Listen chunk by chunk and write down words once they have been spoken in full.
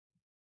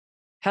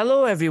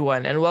Hello,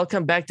 everyone, and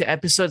welcome back to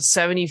episode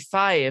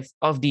 75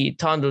 of the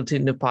Tondo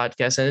Tindo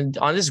podcast. And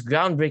on this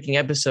groundbreaking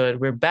episode,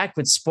 we're back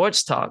with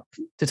sports talk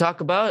to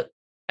talk about,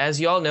 as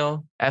you all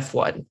know,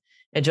 F1.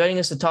 And joining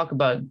us to talk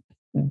about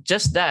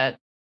just that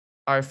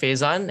are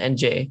Faizaan and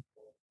Jay.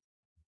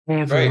 Hey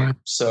Right.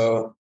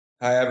 everyone.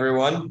 Hi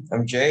everyone.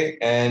 I'm Jay,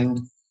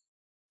 and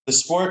the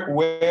sport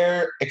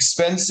where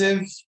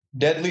expensive,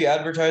 deadly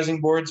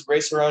advertising boards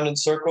race around in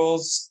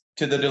circles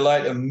to the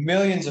delight of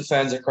millions of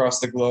fans across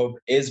the globe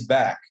is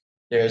back.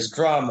 There's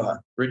drama,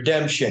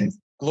 redemption,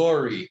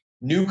 glory,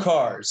 new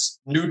cars,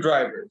 new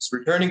drivers,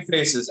 returning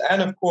faces,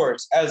 and of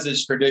course, as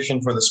is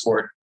tradition for the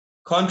sport,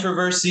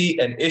 controversy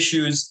and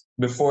issues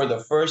before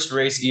the first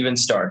race even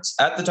starts.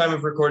 At the time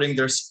of recording,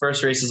 their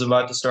first race is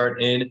about to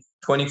start in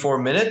 24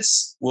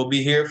 minutes. We'll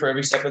be here for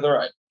every step of the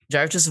ride.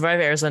 Drive to Survive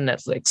airs on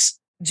Netflix.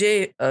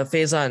 Jay,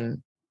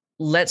 Faizaan,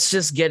 let's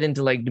just get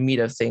into like the meat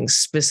of things.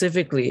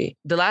 Specifically,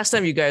 the last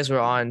time you guys were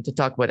on to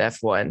talk about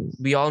F1,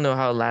 we all know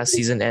how last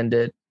season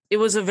ended. It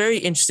was a very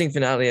interesting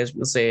finale, as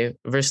we'll say.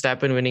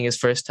 Verstappen winning his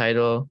first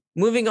title.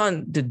 Moving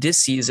on to this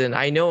season,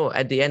 I know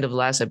at the end of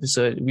last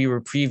episode, we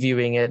were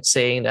previewing it,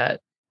 saying that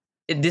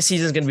this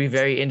season is going to be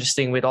very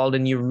interesting with all the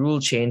new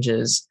rule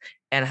changes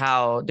and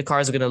how the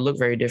cars are going to look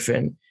very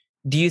different.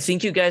 Do you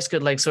think you guys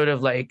could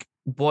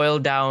boil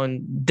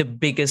down the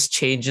biggest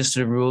changes to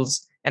the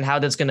rules and how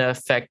that's going to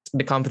affect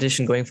the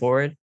competition going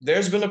forward?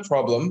 There's been a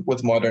problem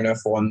with modern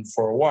F1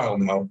 for a while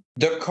now.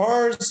 The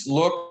cars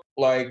look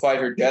like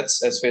fighter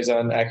jets, as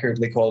Faizan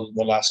accurately called in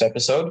the last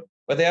episode,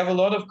 but they have a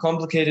lot of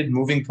complicated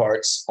moving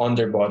parts on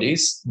their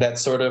bodies that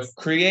sort of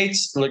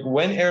creates, like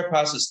when air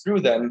passes through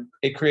them,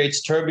 it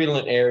creates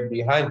turbulent air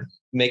behind them,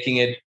 making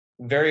it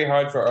very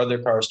hard for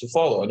other cars to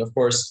follow. And of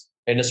course,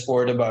 in a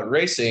sport about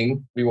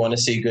racing, we want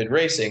to see good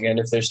racing. And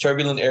if there's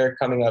turbulent air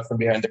coming out from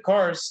behind the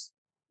cars,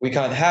 we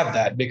can't have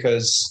that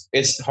because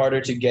it's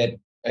harder to get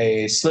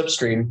a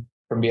slipstream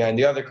from behind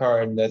the other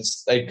car. And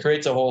it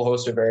creates a whole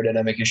host of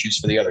aerodynamic issues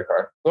for the other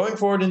car. Going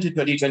forward into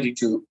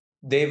 2022,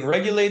 they've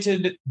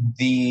regulated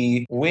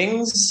the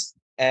wings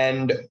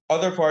and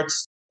other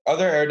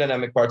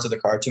aerodynamic parts of the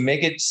car to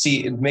make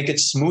it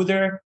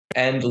smoother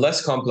and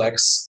less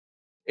complex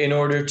in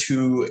order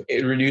to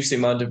reduce the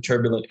amount of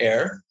turbulent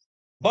air.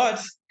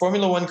 But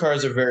Formula One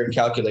cars are very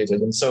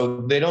calculated, and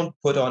so they don't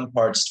put on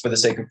parts for the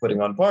sake of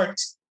putting on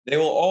parts. They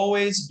will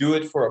always do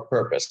it for a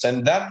purpose,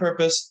 and that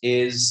purpose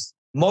is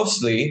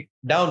mostly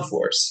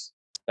downforce.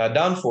 Now,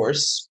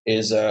 downforce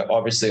is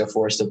obviously a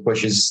force that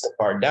pushes the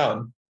car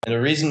down, and the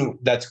reason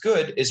that's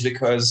good is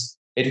because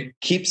it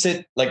keeps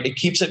it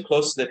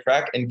close to the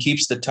track and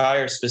keeps the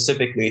tire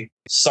specifically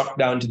sucked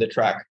down to the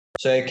track,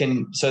 so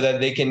that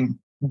they can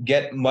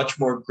get much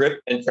more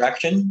grip and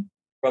traction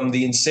from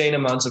the insane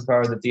amounts of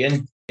power that the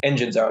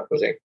engines are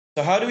outputting.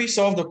 So how do we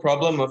solve the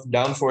problem of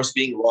downforce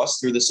being lost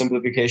through the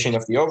simplification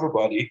of the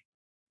overbody?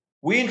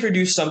 We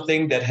introduced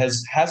something that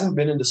hasn't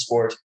been in the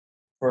sport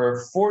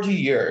for 40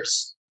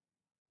 years.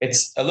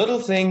 It's a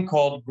little thing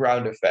called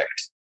ground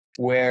effect,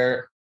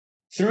 where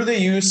through the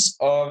use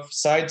of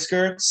side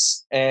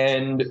skirts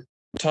and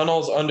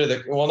tunnels under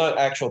not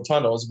actual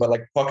tunnels, but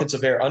like pockets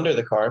of air under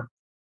the car,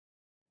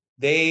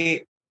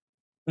 the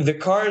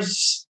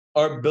cars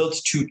are built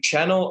to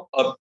channel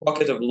a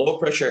pocket of low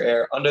pressure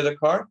air under the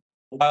car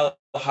while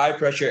high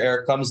pressure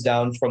air comes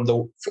down from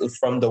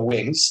the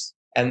wings,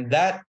 and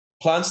that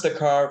plants the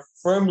car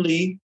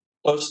firmly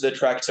close to the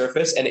track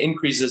surface and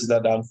increases the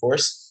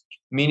downforce,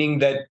 meaning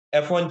that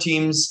F1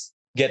 teams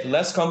get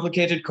less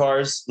complicated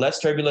cars, less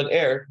turbulent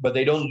air, but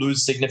they don't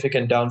lose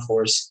significant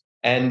downforce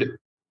and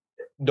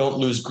don't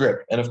lose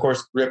grip. And of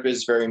course, grip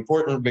is very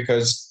important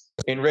because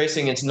in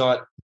racing, it's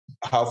not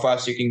how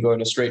fast you can go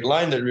in a straight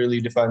line that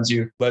really defines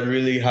you, but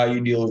really how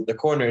you deal with the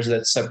corners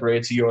that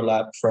separates your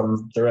lap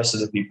from the rest of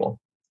the people.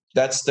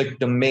 That's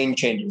the main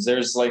changes.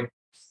 There's like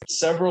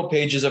several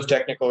pages of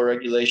technical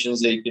regulations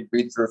that you can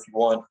read through if you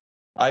want.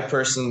 I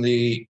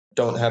personally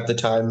don't have the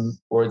time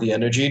or the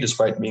energy,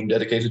 despite being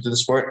dedicated to the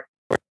sport.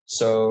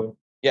 So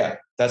yeah,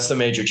 that's the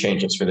major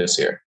changes for this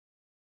year.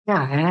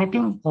 Yeah, and I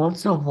think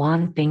also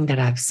one thing that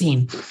I've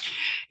seen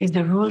is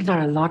the rules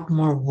are a lot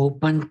more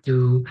open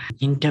to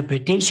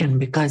interpretation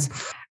because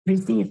we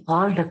see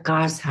all the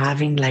cars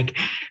having like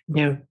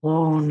their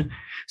own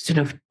sort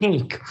of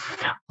take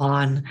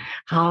on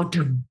how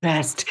to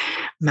best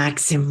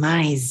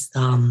maximize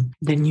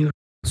the new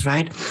rules,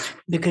 right?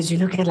 Because you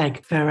look at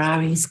like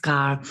Ferrari's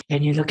car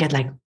and you look at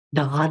like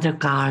the other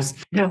cars,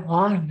 they're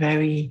all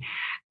very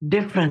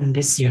different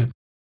this year,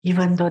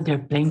 even though they're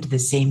playing to the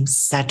same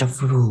set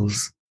of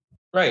rules.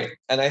 Right.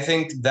 And I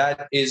think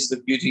that is the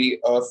beauty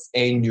of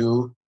a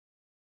new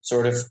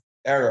sort of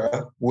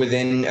era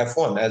within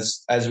F1.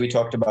 As we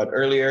talked about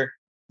earlier,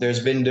 there's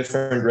been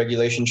different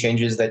regulation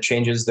changes that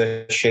changes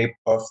the shape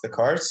of the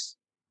cars.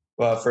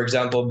 For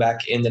example,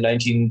 back in the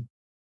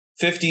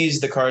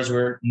 1950s, the cars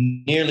were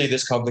nearly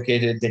this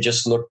complicated. They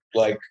just looked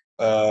like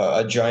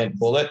a giant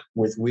bullet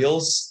with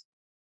wheels.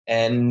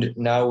 And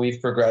now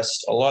we've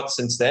progressed a lot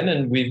since then,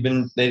 and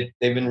they've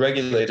been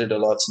regulated a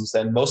lot since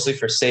then, mostly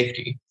for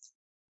safety.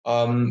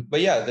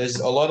 But yeah, there's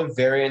a lot of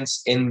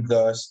variance in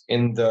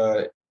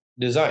the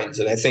designs,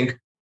 and I think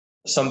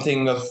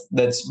something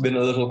that's been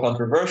a little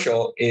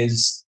controversial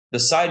is the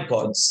side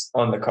pods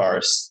on the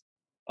cars,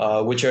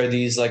 which are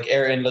these like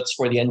air inlets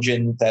for the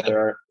engine that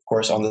are, of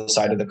course, on the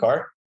side of the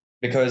car,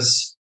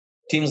 because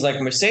teams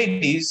like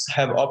Mercedes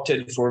have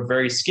opted for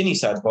very skinny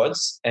side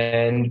pods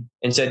and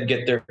instead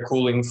get their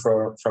cooling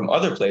from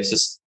other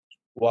places,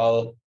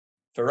 while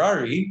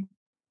Ferrari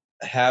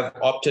have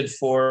opted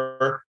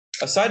for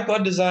a side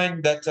pod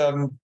design that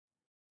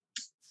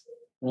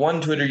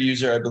one Twitter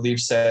user, I believe,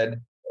 said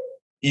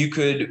you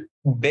could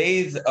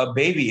bathe a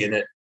baby in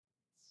it.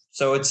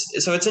 So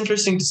it's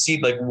interesting to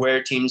see like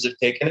where teams have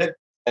taken it,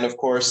 and of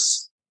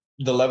course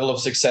the level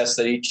of success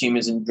that each team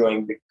is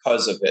enjoying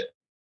because of it.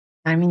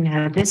 I mean,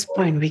 at this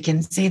point, we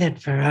can say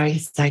that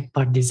Ferrari's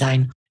sidepod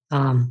design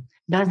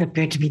does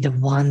appear to be the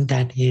one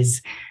that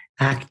is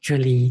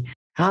actually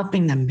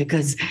helping them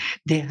because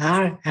they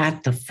are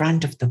at the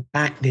front of the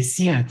pack this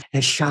year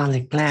as Charles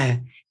Leclerc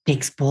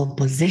takes pole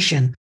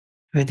position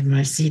with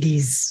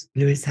Mercedes,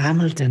 Lewis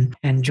Hamilton,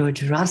 and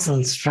George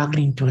Russell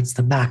struggling towards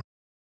the back.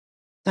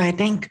 So I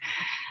think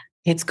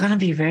it's going to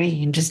be very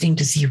interesting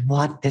to see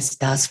what this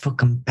does for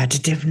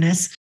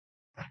competitiveness.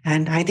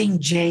 And I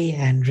think Jay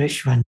and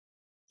Rishwan,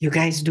 you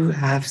guys do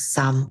have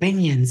some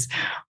opinions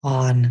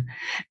on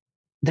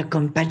the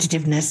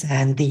competitiveness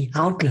and the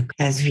outlook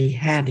as we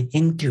head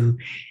into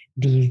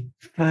the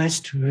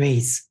first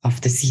race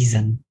of the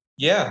season.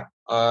 Yeah,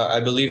 I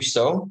believe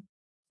so,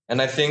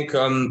 and I think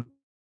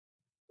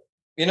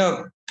you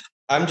know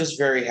I'm just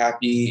very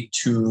happy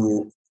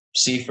to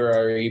see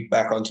Ferrari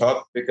back on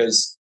top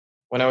because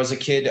when I was a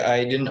kid,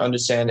 I didn't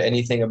understand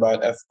anything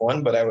about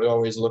F1, but I would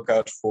always look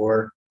out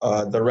for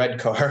the red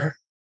car.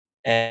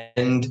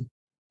 And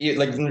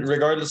like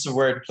regardless of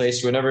where it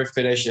placed, whenever it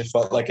finished, it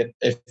felt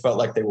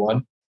like they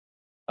won.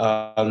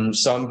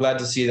 So I'm glad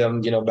to see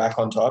them, back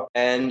on top.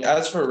 And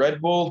as for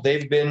Red Bull,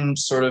 they've been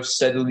sort of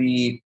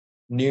steadily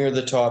near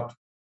the top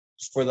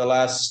for the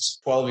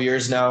last 12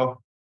 years now.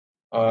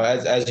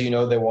 As you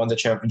know, they won the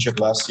championship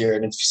last year,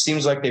 and it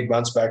seems like they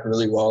bounced back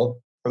really well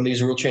from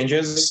these rule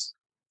changes.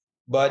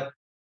 But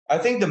I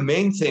think the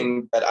main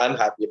thing that I'm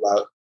happy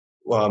about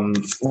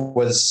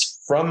was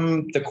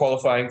from the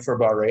qualifying for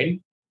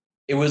Bahrain.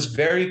 It was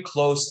very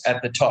close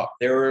at the top.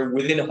 They were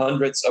within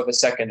hundredths of a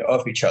second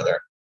of each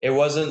other. It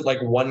wasn't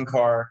like one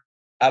car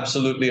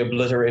absolutely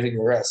obliterating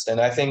the rest.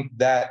 And I think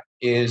that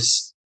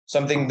is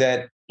something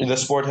that the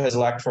sport has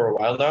lacked for a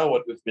while now,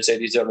 what with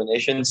Mercedes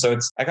domination. So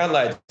I can't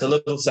lie, it's a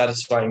little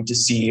satisfying to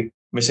see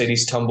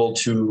Mercedes tumble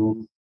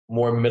to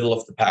more middle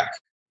of the pack.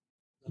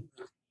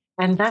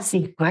 And that's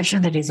the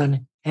question that is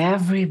on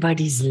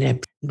everybody's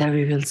lips that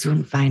we will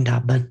soon find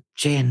out. But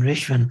Jay and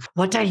Rishwan,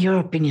 what are your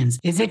opinions?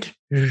 Is it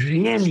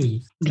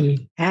really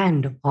the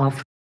end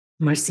of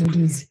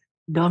Mercedes'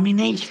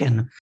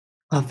 domination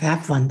of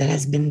F1 that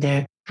has been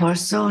there for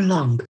so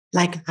long?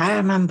 Like I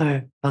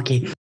remember,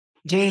 okay,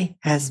 Jay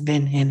has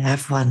been in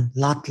F1 a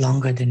lot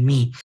longer than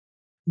me,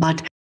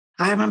 but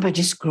I remember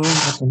just growing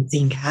up and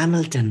seeing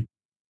Hamilton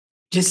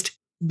just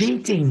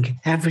beating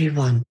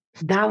everyone.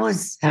 That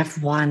was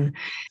F1,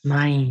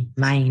 my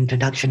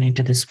introduction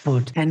into the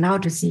sport. And now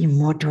to see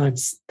more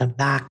towards the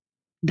back,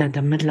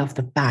 the middle of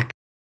the pack.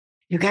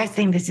 You guys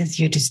think this is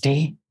here to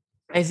stay?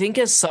 I think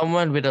as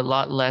someone with a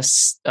lot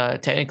less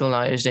technical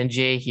knowledge than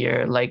Jay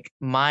here, like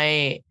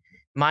my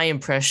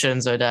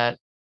impressions are that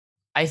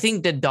I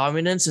think the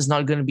dominance is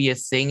not going to be a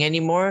thing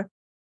anymore,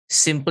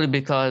 simply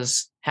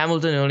because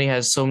Hamilton only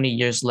has so many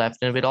years left,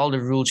 and with all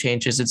the rule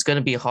changes, it's going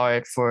to be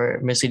hard for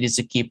Mercedes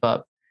to keep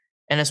up.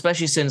 And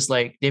especially since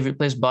like they've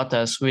replaced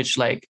Bottas, which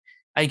like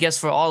I guess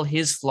for all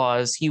his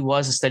flaws, he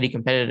was a steady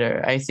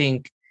competitor. I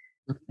think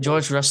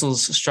George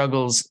Russell's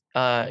struggles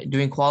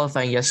during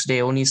qualifying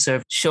yesterday only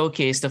served to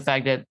showcase the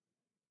fact that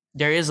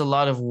there is a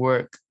lot of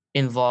work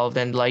involved,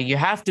 and like you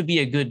have to be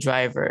a good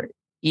driver,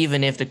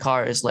 even if the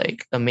car is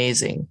like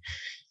amazing.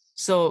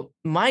 So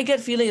my gut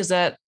feeling is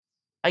that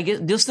I guess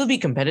they'll still be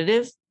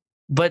competitive,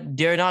 but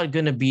they're not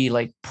going to be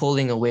like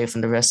pulling away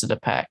from the rest of the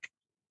pack.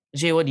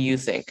 Jay, what do you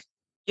think?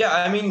 Yeah,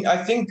 I mean,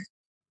 I think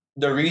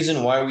the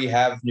reason why we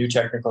have new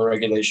technical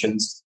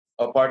regulations,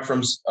 apart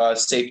from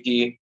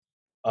safety,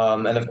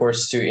 and of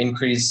course to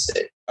increase,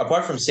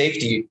 apart from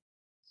safety,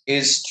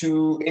 is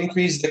to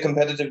increase the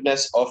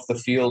competitiveness of the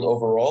field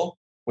overall,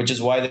 which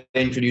is why they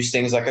introduced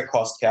things like a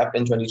cost cap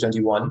in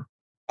 2021.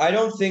 I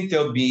don't think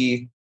they'll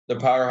be the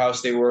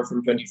powerhouse they were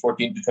from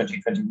 2014 to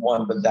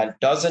 2021, but that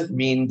doesn't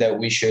mean that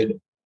we should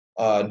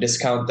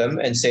discount them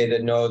and say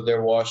that no,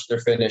 they're washed, they're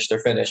finished.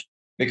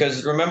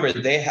 Because remember,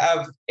 they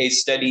have a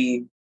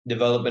steady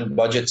development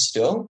budget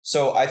still.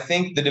 So I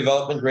think the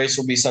development race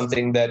will be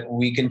something that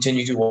we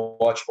continue to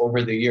watch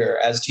over the year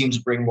as teams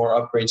bring more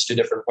upgrades to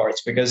different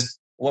parts. Because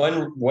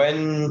when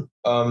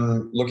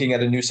looking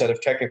at a new set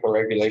of technical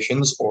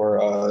regulations or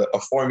a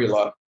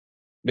formula,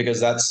 because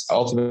that's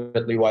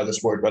ultimately why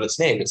this word got its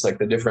name. It's like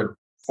the different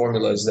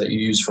formulas that you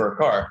use for a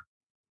car.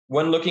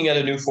 When looking at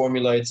a new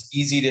formula, it's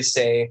easy to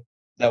say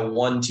that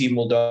one team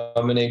will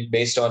dominate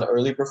based on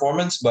early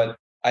performance, but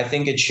I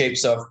think it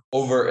shapes up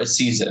over a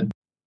season.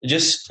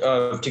 Just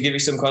to give you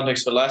some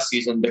context for last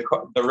season,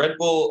 the Red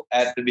Bull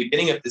at the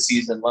beginning of the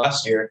season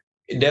last year,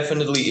 it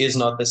definitely is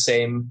not the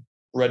same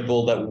Red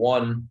Bull that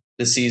won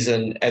the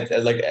season at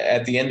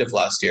the end of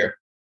last year.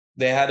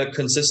 They had a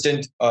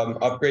consistent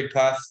upgrade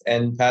path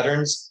and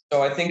patterns.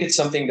 So I think it's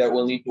something that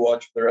we'll need to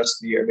watch for the rest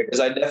of the year, because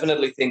I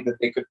definitely think that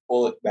they could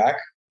pull it back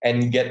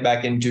and get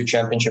back into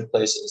championship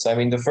places. I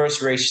mean, the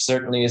first race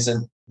certainly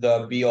isn't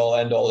the be all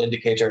end all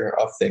indicator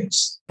of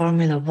things.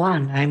 Formula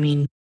One, I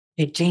mean,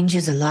 it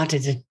changes a lot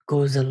as it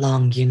goes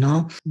along,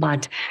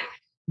 but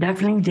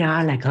definitely there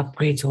are like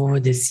upgrades over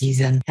the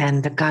season,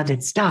 and the car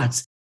that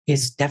starts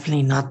is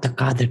definitely not the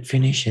car that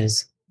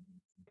finishes.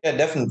 Yeah,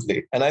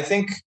 definitely. And I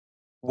think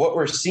what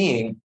we're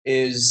seeing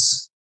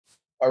is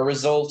a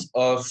result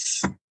of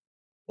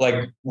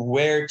like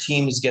where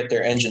teams get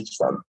their engines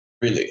from,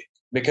 really.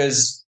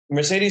 Because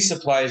Mercedes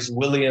supplies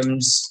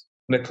Williams,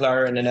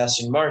 McLaren, and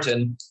Aston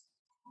Martin,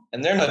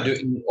 and they're not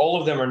doing. All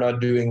of them are not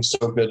doing so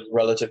good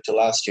relative to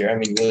last year. I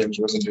mean, Williams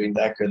wasn't doing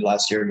that good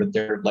last year, but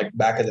they're like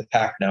back of the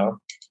pack now,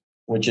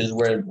 which is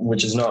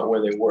not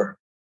where they were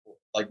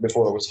like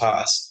before it was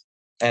Haas.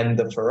 And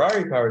the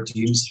Ferrari powered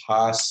teams,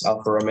 Haas,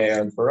 Alfa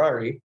Romeo, and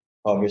Ferrari,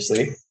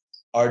 obviously,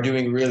 are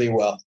doing really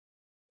well.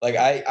 Like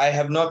I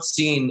have not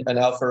seen an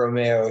Alfa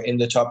Romeo in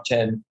the top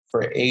 10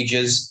 for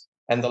ages.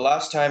 And the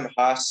last time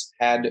Haas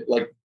had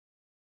like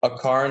a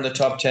car in the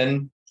top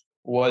 10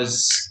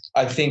 was,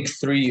 I think,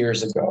 3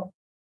 years ago.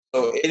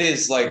 So it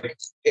is like,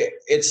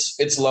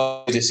 it's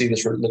lovely to see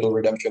this little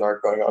redemption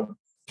arc going on.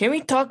 Can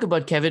we talk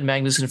about Kevin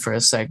Magnussen for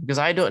a sec? Because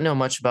I don't know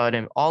much about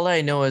him. All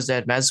I know is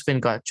that Mazepin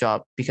got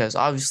dropped because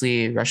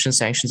obviously Russian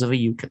sanctions over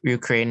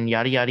Ukraine,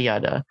 yada, yada,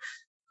 yada.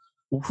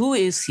 Who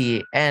is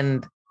he?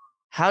 And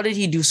how did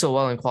he do so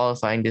well in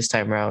qualifying this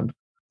time around?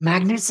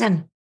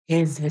 Magnussen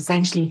is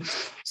essentially,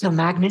 so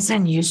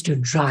Magnussen used to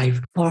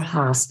drive for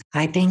Haas.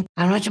 I think,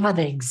 I'm not sure about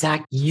the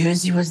exact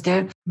years he was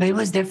there, but he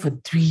was there for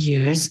 3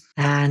 years,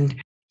 and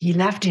he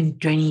left in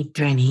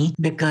 2020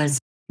 because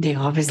they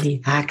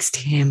obviously axed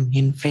him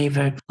in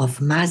favor of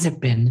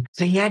Mazepin.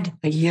 So he had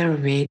a year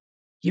away.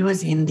 He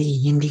was in the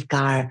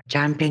IndyCar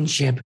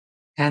championship.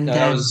 And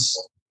I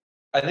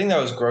think that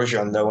was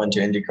Grosjean that went to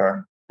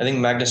IndyCar. I think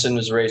Magnussen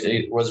was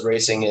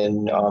racing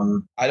in,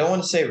 I don't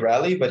want to say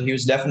rally, but he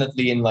was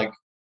definitely in like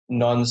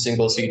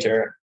non-single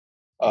seater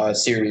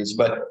series.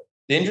 But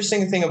the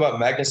interesting thing about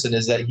Magnussen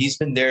is that he's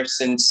been there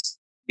since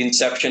the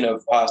inception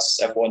of Haas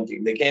F1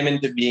 team. They came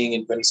into being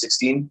in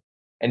 2016,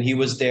 and he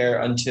was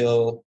there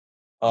until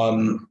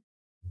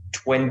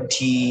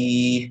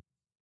 2020.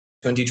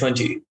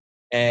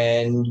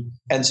 And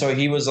so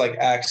he was like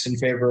axed in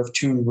favor of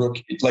two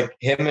rookies, like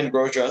him and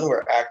Grosjean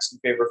were axed in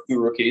favor of two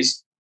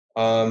rookies,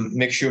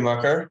 Mick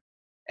Schumacher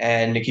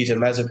and Nikita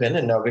Mazepin.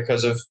 And now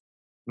because of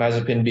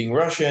Mazepin being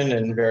Russian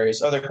and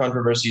various other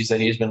controversies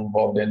that he's been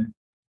involved in,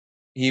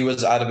 he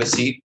was out of a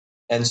seat.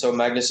 And so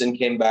Magnussen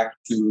came back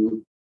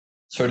to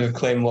sort of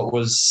claim what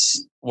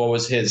was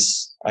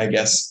his, I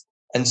guess.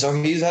 And so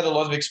he's had a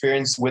lot of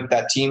experience with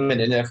that team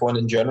and in F1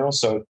 in general.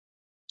 So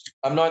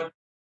I'm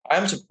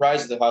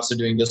surprised that Haas are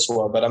doing this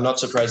well, but I'm not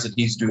surprised that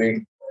he's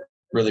doing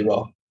really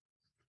well.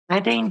 I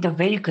think the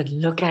way you could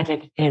look at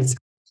it is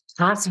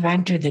Haas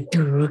went to the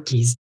two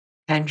rookies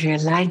and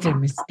realized their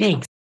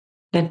mistakes,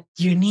 that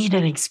you need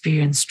an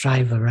experienced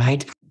driver,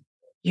 right?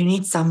 You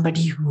need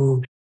somebody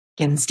who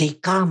can stay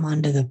calm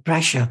under the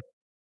pressure.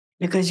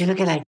 Because you look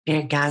at like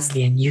Pierre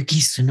Gasly and Yuki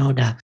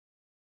Tsunoda.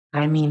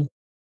 I mean,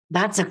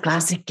 that's a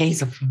classic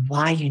case of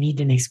why you need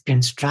an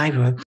experienced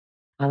driver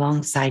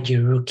alongside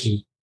your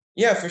rookie.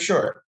 Yeah, for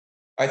sure.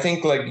 I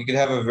think like you could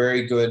have a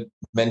very good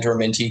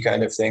mentor-mentee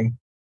kind of thing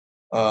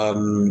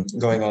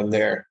going on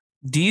there.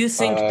 Do you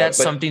think that's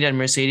something that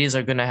Mercedes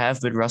are going to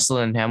have with Russell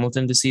and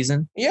Hamilton this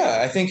season? Yeah,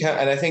 I think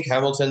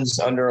Hamilton's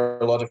under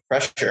a lot of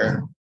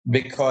pressure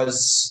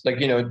because, like,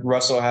 you know,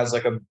 Russell has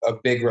like a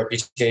big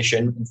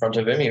reputation in front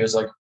of him. He was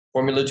like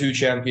Formula 2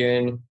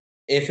 champion.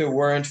 If it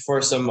weren't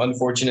for some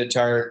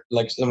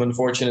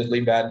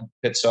unfortunately bad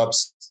pit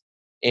stops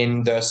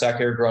in the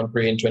Sakir Grand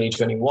Prix in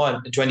 2020,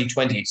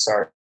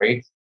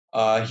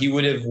 he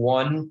would have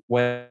won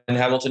when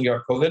Hamilton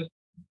got COVID.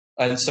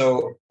 And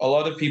so a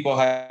lot of people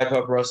hype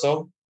up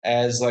Russell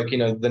as like, you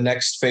know, the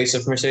next face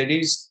of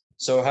Mercedes.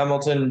 So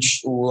Hamilton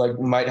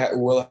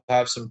will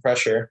have some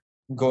pressure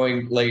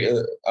going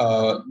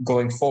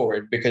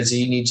forward because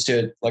he needs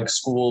to like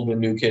school the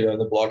new kid on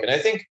the block. And I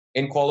think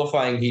in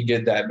qualifying he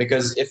did that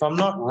because if I'm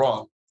not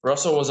wrong,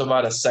 Russell was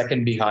about a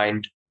second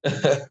behind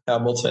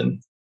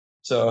Hamilton.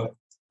 So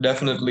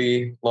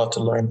definitely a lot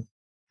to learn.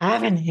 I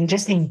have an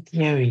interesting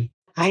theory.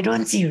 I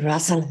don't see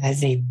Russell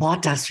as a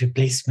Bottas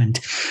replacement.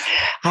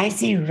 I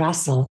see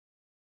Russell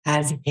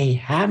as a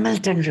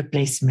Hamilton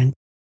replacement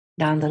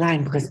down the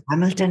line because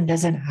Hamilton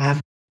doesn't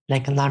have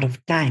like a lot of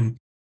time.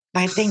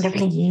 I think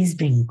definitely he's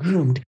being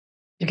groomed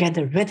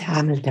together with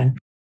Hamilton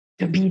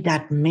to be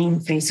that main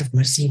face of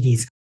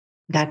Mercedes,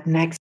 that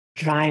next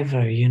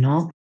driver, you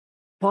know,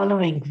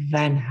 following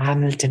when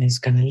Hamilton is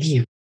going to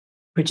leave,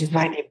 which is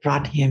why they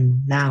brought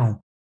him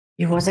now.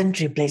 He wasn't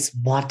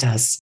replaced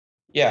Bottas.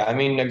 Yeah, I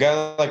mean, a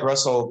guy like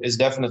Russell is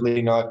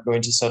definitely not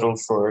going to settle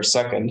for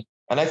second.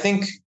 And I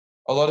think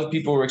a lot of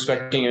people were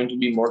expecting him to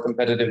be more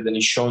competitive than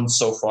he's shown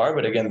so far.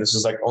 But again, this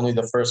is like only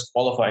the first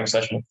qualifying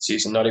session of the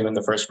season, not even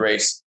the first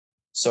race.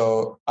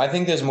 So I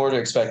think there's more to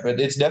expect. But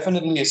it's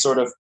definitely a sort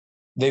of,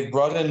 they've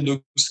brought in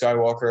Luke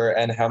Skywalker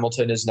and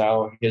Hamilton is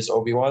now his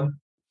Obi-Wan.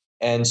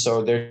 And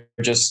so they're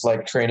just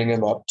like training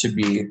him up to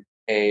be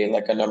a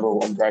number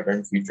one driver in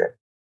the future.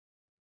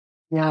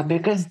 Yeah,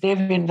 because they've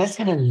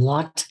invested a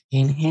lot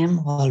in him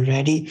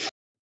already.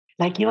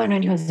 Like even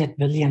when he was at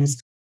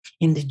Williams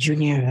in the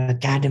junior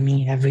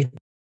academy, everything.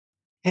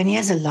 And he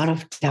has a lot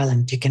of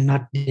talent, you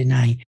cannot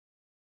deny.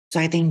 So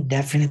I think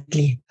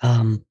definitely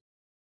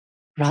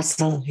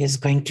Russell is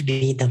going to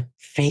be the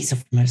face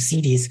of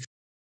Mercedes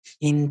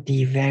in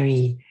the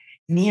very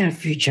near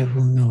future.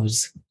 Who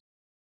knows?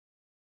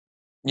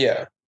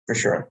 Yeah, for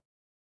sure.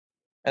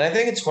 And I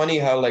think it's funny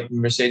how like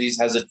Mercedes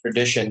has a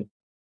tradition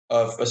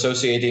of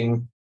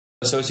associating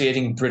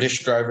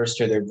British drivers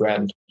to their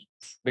brand,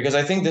 because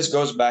I think this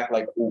goes back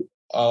like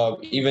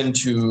even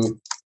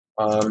to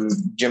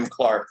Jim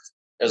Clark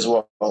as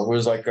well,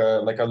 who's like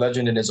a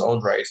legend in his own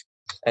right.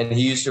 And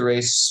he used to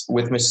race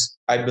with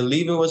I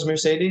believe it was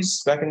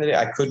Mercedes back in the day.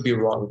 I could be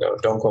wrong though.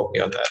 Don't quote me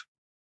on that.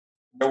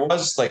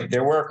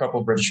 There were a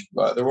couple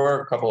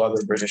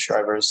other British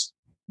drivers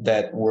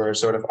that were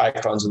sort of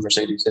icons in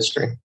Mercedes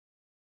history.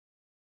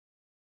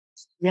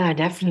 Yeah,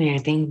 definitely. I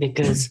think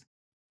because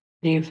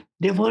they've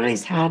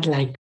always had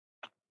like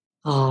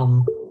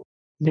um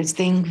this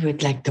thing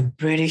with like the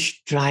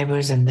British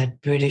drivers and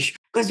that British,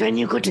 because when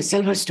you go to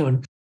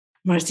Silverstone,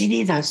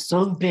 Mercedes are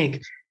so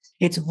big,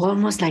 it's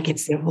almost like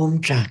it's their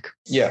home track.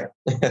 Yeah,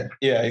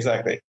 yeah,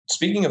 exactly.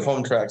 Speaking of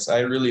home tracks, I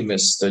really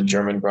miss the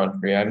German Grand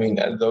Prix. I mean,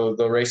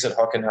 the race at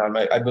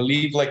Hockenheim, I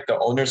believe like the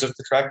owners of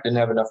the track didn't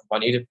have enough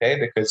money to pay,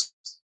 because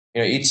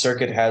each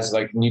circuit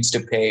needs to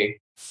pay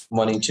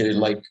money to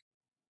like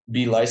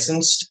be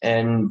licensed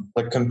and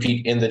like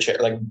compete in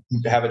the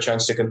have a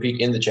chance to compete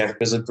in the champ,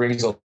 because it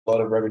brings a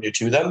lot of revenue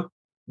to them.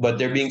 But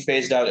they're being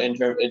phased out in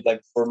terms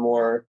like for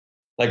more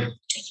like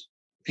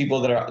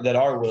people that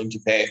are willing to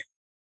pay.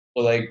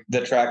 So like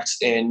the tracks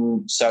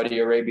in Saudi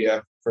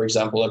Arabia, for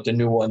example, like the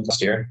new ones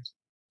last year.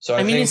 So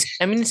I think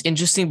it's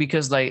interesting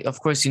because like of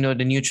course the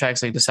new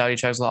tracks like the Saudi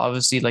tracks will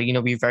obviously like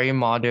be very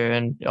modern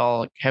and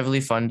all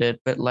heavily funded,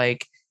 but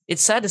like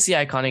it's sad to see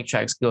iconic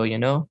tracks go.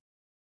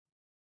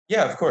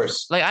 Yeah, of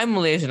course. Like I'm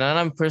Malaysian and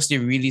I'm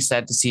personally really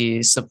sad to see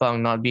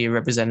Sepang not be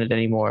represented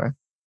anymore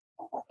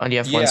on the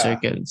F1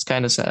 circuit. It's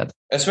kind of sad.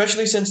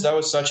 Especially since that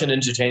was such an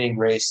entertaining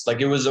race. Like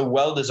it was a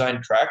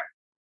well-designed track.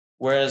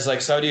 Whereas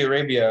like Saudi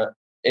Arabia,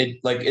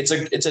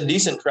 it's a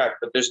decent track,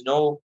 but there's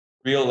no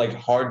real like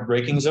hard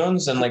braking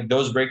zones. And like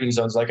those braking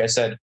zones, like I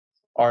said,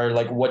 are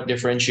like what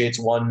differentiates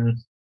one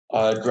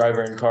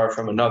driver and car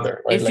from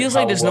another. Right? It feels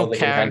like there's no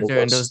character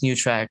in those new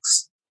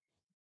tracks.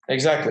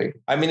 Exactly.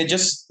 I mean, it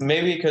just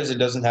maybe because it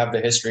doesn't have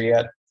the history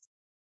yet.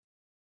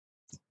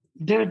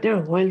 They're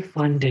well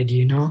funded,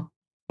 You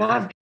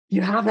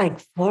have like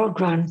 4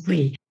 Grand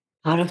Prix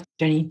out of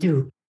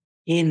 22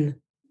 in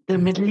the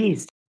Middle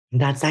East.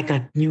 That's like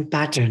a new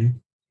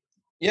pattern.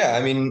 Yeah,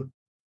 I mean,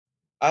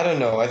 I don't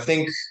know. I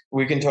think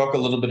we can talk a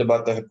little bit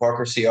about the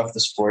hypocrisy of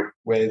the sport,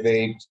 where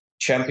they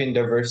champion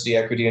diversity,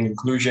 equity, and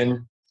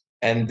inclusion,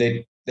 and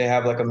they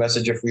have like a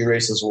message of free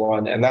race as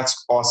one, and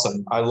that's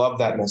awesome. I love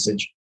that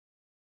message.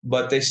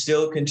 But they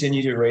still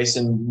continue to race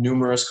in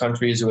numerous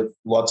countries with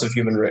lots of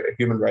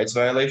human rights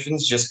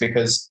violations, just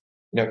because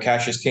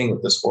cash is king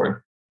with the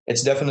sport.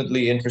 It's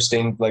definitely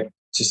interesting, like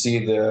to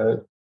see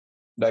the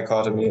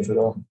dichotomy of it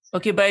all.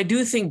 Okay, but I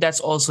do think that's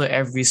also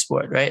every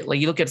sport, right? Like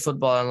you look at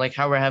football and like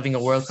how we're having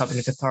a World Cup in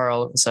Qatar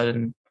all of a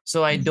sudden.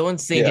 So I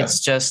don't think it's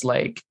just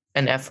like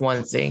an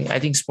F1 thing. I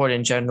think sport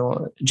in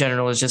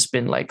general has just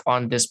been like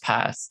on this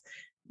path.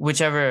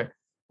 Whichever,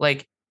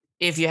 like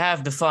if you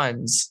have the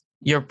funds,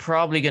 you're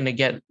probably going to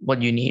get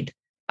what you need.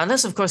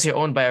 Unless, of course, you're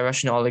owned by a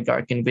Russian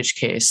oligarch, in which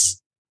case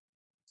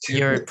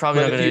you're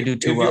probably not going to do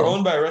too well. If you're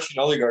owned by a Russian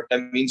oligarch, that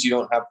means you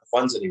don't have the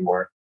funds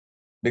anymore,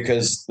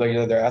 because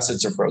their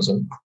assets are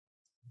frozen.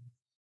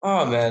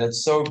 Oh man,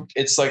 it's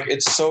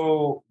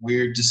so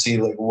weird to see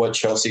like what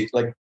Chelsea,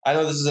 like I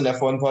know this is an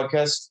F1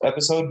 podcast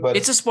episode, but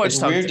it's a sports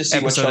talk weird to see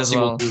what Chelsea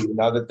will do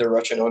now that their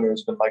Russian owner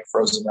has been like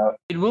frozen out.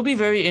 It will be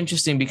very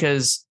interesting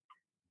because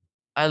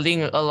I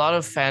think a lot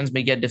of fans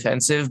may get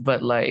defensive,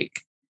 but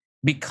like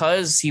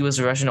because he was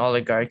a Russian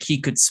oligarch, he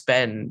could just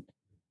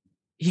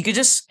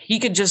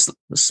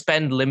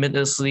spend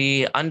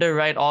limitlessly,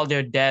 underwrite all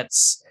their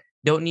debts,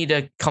 don't need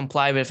to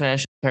comply with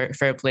financial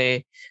fair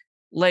play.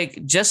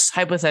 Like just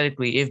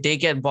hypothetically, if they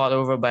get bought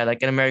over by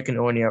like an American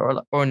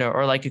owner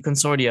or like a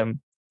consortium,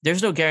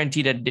 there's no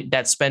guarantee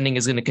that spending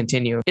is going to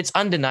continue. It's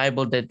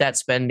undeniable that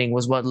spending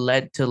was what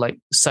led to like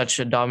such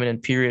a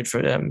dominant period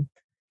for them.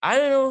 I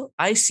don't know.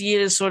 I see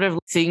it as sort of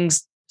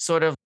things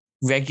sort of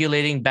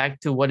regulating back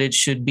to what it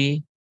should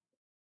be.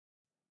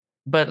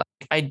 But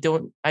I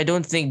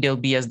don't think they'll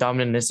be as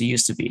dominant as they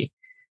used to be.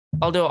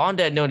 Although on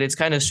that note, it's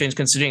kind of strange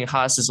considering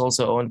Haas is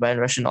also owned by a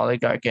Russian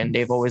oligarch and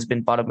they've always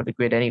been bottom of the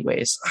grid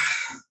anyways.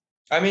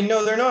 I mean,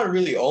 no, they're not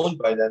really owned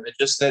by them. It's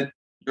just that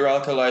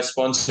Uralkali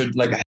sponsored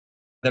like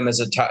them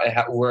as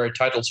were a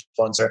title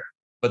sponsor,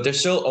 but they're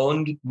still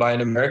owned by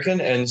an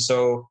American, and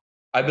so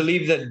I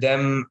believe that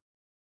them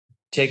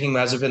taking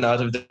Mazepin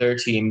out of their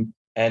team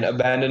and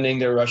abandoning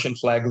their Russian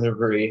flag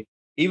livery,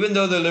 even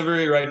though the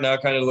livery right now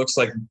kind of looks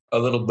like a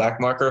little black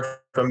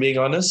marker, from being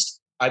honest,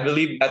 I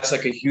believe that's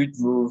like a huge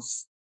move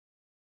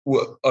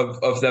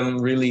of them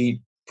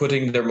really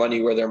putting their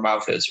money where their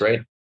mouth is,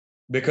 right?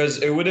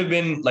 Because it would have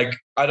been like,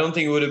 I don't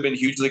think it would have been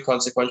hugely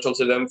consequential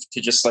to them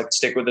to just like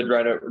stick with the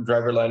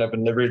driver lineup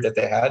and livery that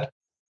they had,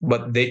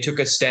 but they took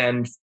a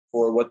stand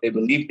for what they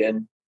believed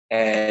in.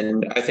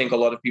 And I think a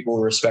lot of people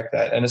respect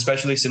that. And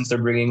especially since they're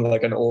bringing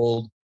like an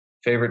old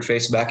favorite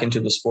face back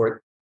into the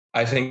sport,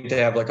 I think they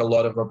have like a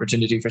lot of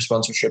opportunity for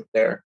sponsorship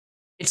there.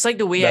 It's like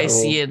the way I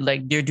see it,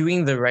 like they're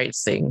doing the right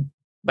thing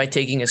by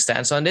taking a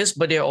stance on this,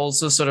 but they're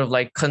also sort of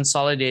like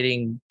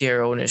consolidating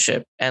their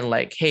ownership and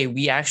like, hey,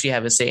 we actually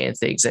have a say in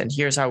things and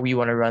here's how we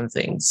want to run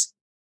things.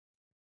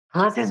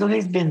 Haas has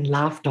always been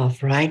laughed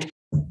off, right?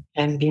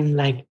 And been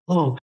like,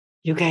 oh,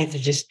 you guys are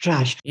just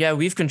trash. Yeah,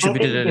 we've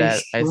contributed to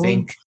that, I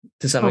think,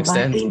 to some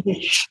extent.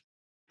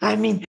 I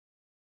mean,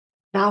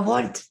 that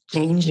won't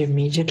change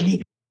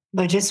immediately,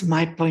 but just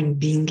my point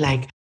being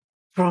like,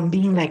 from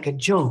being like a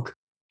joke,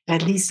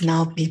 at least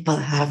now people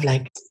have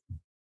like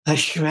a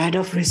shred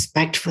of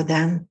respect for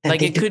them.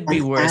 Like it could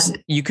be worse.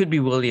 You could be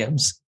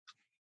Williams.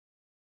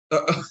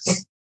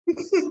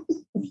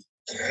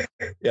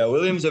 Yeah,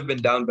 Williams have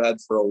been down bad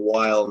for a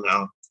while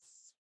now.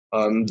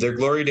 Their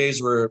glory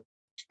days were,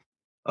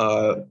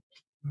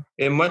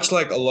 in much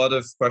like a lot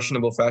of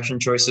questionable fashion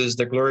choices,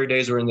 their glory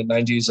days were in the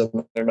 90s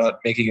and they're not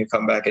making a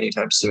comeback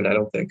anytime soon, I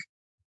don't think.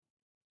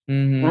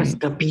 That's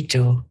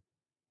Capito.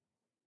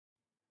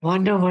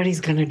 Wonder what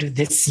he's going to do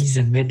this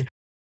season with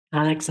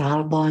Alex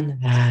Albon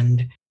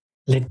and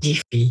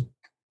Latifi.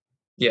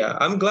 Yeah,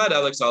 I'm glad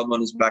Alex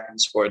Albon is back in the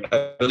sport.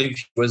 I believe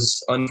he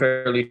was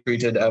unfairly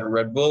treated at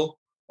Red Bull,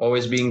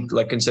 always being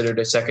like considered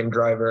a second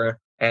driver.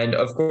 And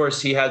of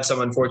course, he had some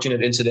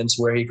unfortunate incidents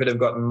where he could have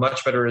gotten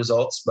much better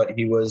results, but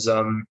he was,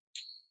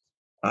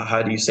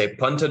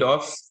 punted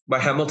off by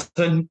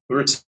Hamilton, who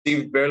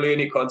received barely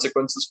any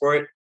consequences for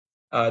it.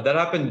 That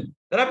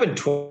happened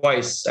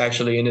twice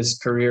actually in his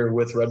career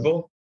with Red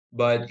Bull,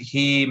 but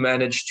he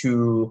managed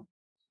to,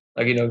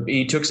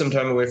 he took some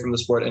time away from the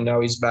sport, and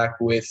now he's back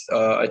with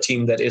a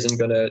team that isn't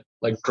gonna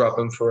like drop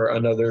him for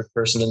another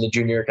person in the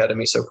junior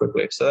academy so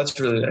quickly. So that's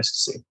really nice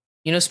to see.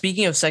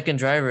 Speaking of second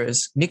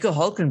drivers, Nico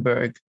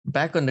Hulkenberg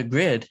back on the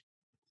grid.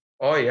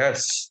 Oh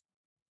yes,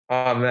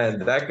 oh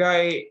man, that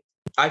guy.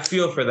 I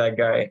feel for that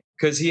guy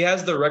because he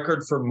has the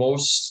record for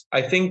most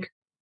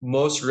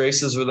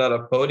races without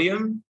a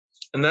podium,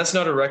 and that's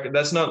not a record.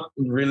 That's not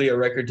really a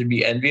record to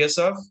be envious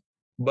of.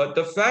 But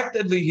the fact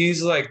that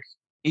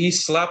he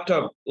slapped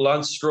up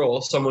Lance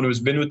Stroll, someone who's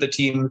been with the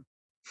team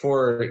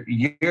for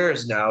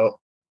years now,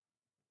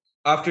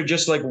 after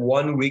just like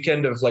one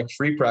weekend of like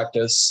free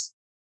practice,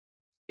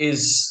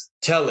 is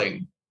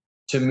telling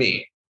to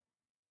me.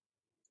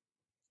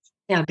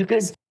 Yeah,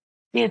 because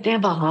the thing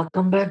about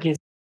Hulkenberg is,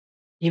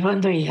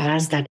 even though he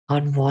has that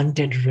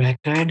unwanted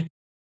record,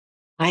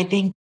 I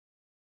think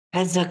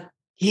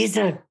he's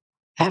a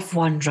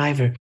F1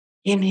 driver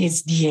in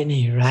his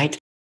DNA, right?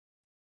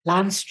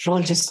 Lance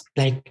Stroll just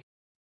like,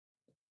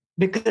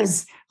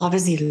 because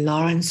obviously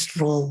Lawrence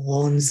Stroll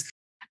owns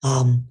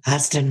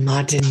Aston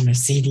Martin,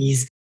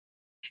 Mercedes.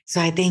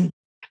 So I think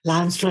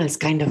Lance Stroll has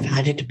kind of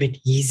had it a bit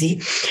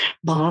easy,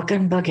 but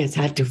Hulkenberg has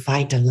had to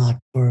fight a lot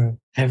for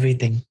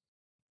everything.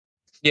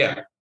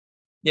 Yeah,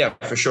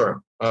 for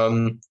sure.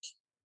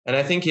 And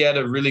I think he had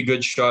a really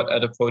good shot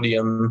at a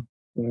podium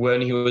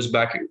when he was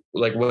back,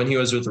 like when he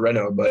was with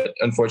Renault, but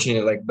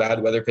unfortunately, like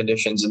bad weather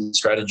conditions and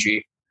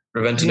strategy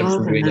prevented him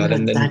from doing that.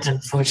 And then that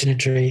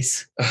unfortunate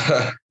race.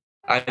 I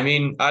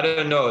mean, I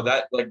don't know,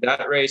 that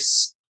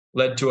race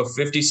led to a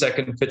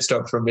 50-second pit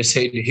stop from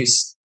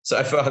Mercedes. So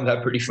I found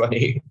that pretty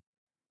funny.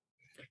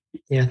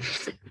 Yeah.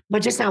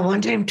 But I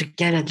wanted him to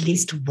get at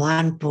least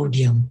one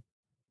podium.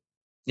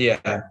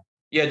 Yeah.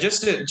 Yeah,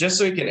 just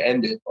so he can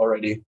end it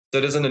already.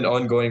 That isn't an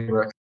ongoing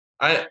record.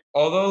 I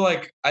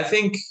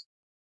think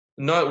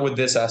not with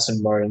this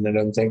Aston Martin, I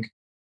don't think.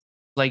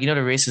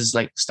 The race is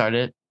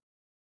started.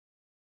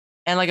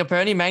 And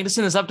apparently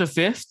Magnussen is up to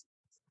 5th.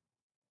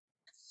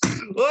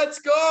 Let's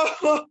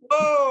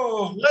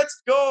go!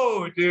 Let's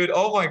go, dude.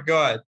 Oh my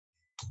God.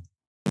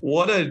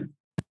 What a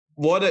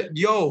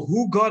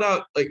who got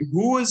out?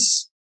 Who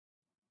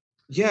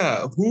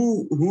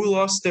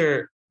lost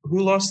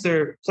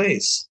their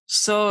place?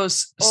 So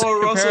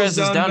Russell Perez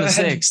is down to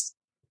 6th.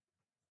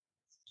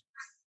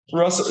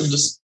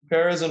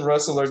 Perez and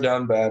Russell are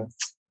down bad.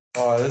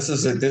 Oh, this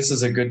is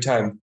a good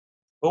time.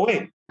 Oh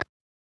wait.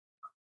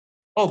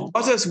 Oh,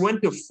 Bottas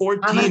went to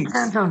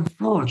 14th. On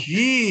 4th.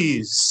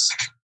 Jeez.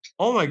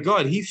 Oh my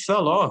God, he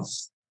fell off.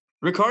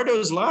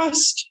 Ricardo's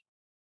last.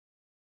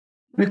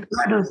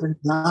 Ricardo's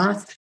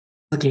last.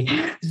 Okay,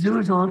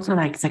 Zoo's also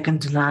like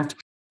second to last.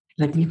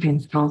 Latifi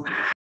and Stroll.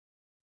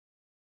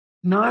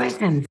 Norris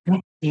and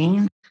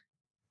 15.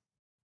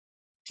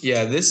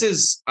 Yeah,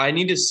 I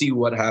need to see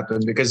what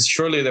happened because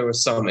surely there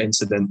was some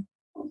incident.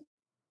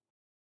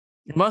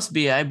 It must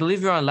be. I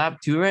believe you're on lap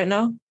 2 right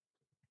now.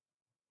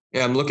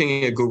 Yeah, I'm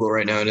looking at Google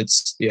right now and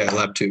it's,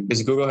 lap 2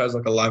 because Google has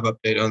like a live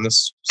update on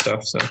this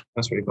stuff. So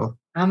that's pretty cool.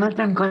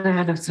 Hamilton got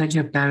ahead of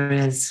Sergio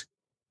Perez.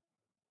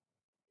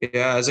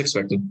 Yeah, as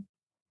expected.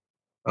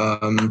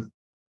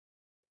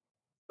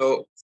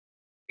 So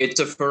it's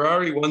a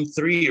Ferrari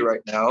 1-3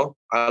 right now.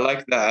 I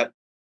like that.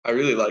 I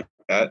really like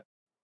that. It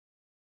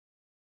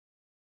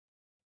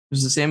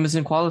was the same as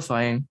in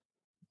qualifying.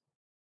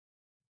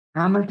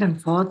 Hamilton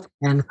fourth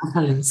and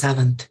Russell in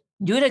seventh.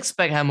 You would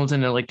expect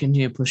Hamilton to like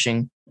continue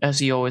pushing as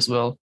he always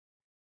will.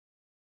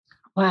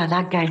 Well,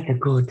 that guy's a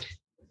good.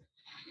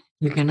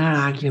 You cannot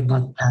argue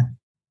about that.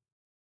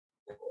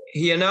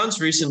 He announced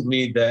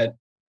recently that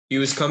he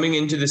was coming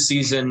into the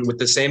season with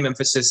the same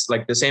emphasis,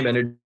 like the same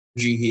energy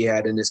he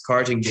had in his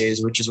karting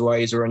days, which is why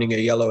he's running a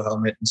yellow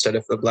helmet instead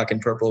of the black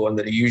and purple one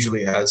that he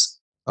usually has.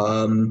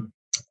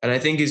 And I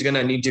think he's going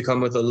to need to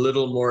come with a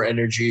little more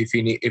energy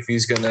if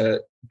he's going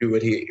to do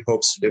what he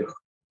hopes to do.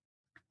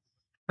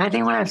 I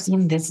think what I've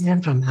seen this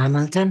season from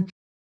Hamilton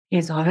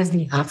is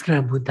obviously after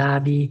Abu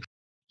Dhabi,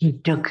 he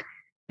took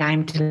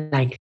time to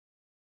like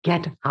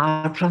get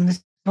out from the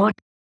sport.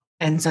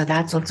 And so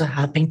that's also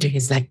helping to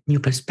his like new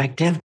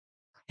perspective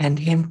and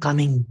him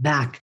coming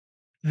back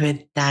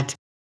with that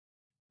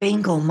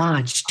paying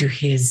homage to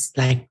his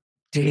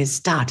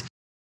start.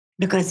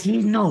 Because he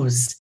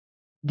knows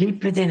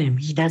deep within him,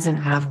 he doesn't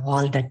have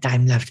all that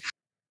time left.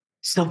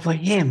 So for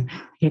him,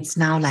 it's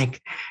now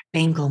like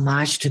paying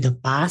homage to the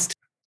past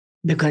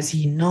because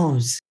he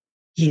knows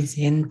he's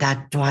in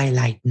that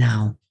twilight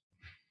now.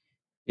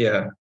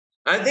 Yeah.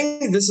 I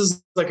think this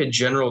is like a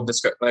general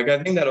discussion. Like,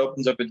 I think that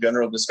opens up a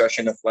general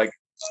discussion of like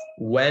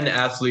when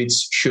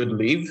athletes should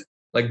leave.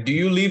 Like, do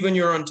you leave when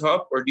you're on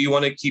top or do you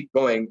want to keep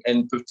going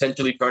and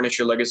potentially tarnish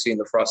your legacy in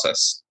the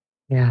process?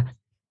 Yeah.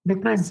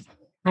 Because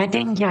I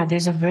think,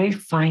 there's a very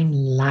fine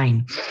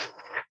line.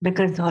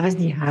 Because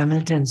obviously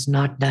Hamilton's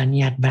not done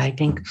yet, but I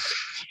think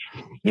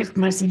if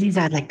Mercedes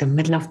are like the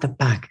middle of the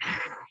pack,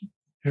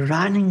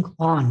 running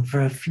on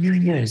for a few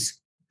years,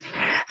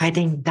 I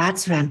think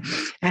that's when,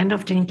 end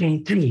of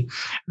 2023,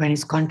 when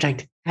his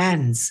contract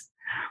ends,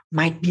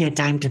 might be a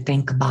time to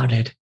think about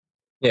it.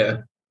 Yeah.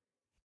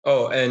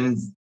 Oh, and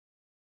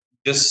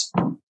just,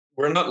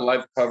 we're not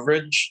live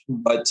coverage,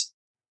 but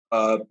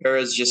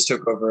Perez just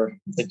took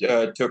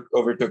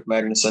overtook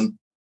Magnussen.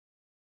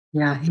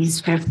 Yeah,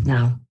 he's fifth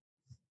now.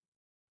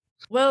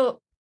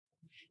 Well,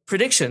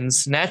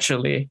 predictions,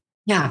 naturally.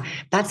 Yeah,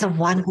 that's the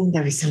one thing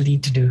that we still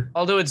need to do.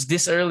 Although it's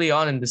this early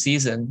on in the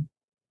season.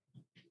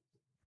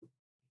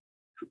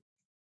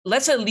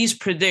 Let's at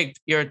least predict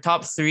your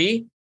top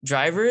 3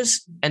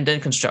 drivers and then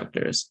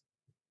constructors.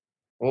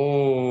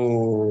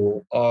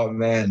 Oh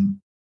man.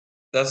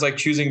 That's like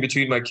choosing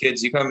between my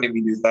kids. You can't make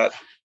me do that.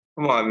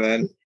 Come on,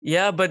 man.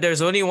 Yeah, but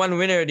there's only one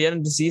winner at the end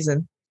of the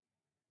season.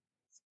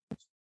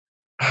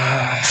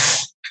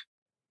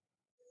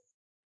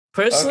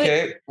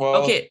 Personally,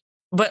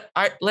 but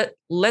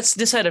let's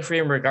decide a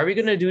framework. Are we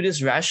gonna do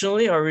this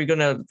rationally, or are we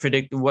gonna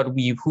predict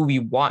who we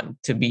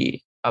want to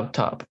be up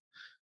top?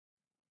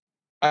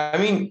 I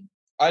mean,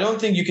 I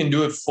don't think you can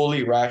do it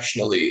fully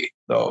rationally,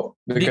 though,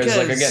 because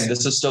like again,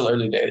 this is still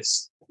early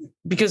days.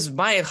 Because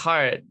my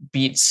heart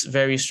beats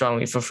very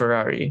strongly for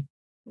Ferrari,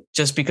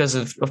 just because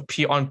of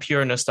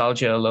pure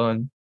nostalgia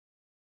alone.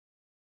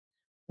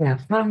 Yeah,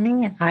 for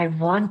me, I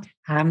want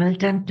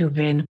Hamilton to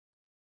win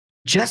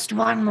just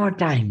one more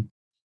time,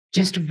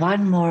 just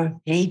one more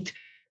 8th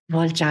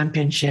World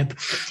Championship.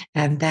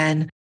 And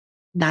then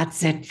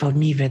that's it for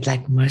me with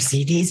like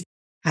Mercedes.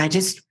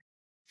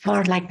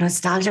 For like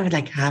nostalgia with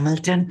like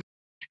Hamilton,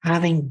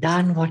 having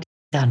done what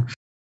he's done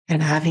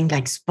and having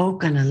like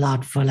spoken a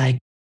lot for like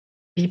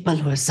people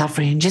who are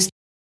suffering, just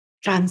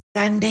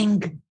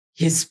transcending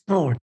his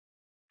sport.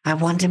 I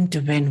want him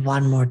to win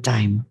one more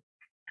time.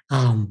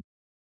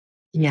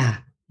 Yeah.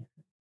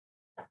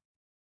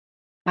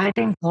 I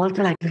think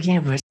also like looking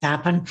at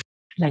Verstappen,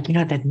 like,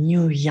 that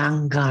new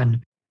young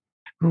gun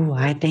who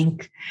I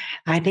think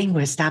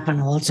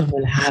Verstappen also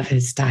will have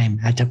his time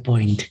at a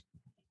point.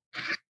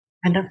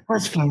 And of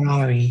course,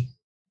 Ferrari.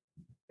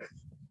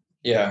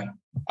 Yeah.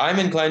 I'm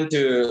inclined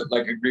to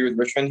like agree with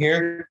Richmond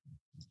here.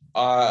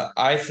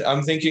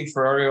 I'm thinking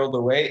Ferrari all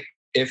the way.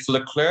 If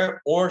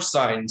Leclerc or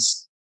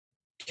Sainz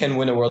can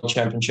win a world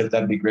championship,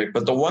 that'd be great.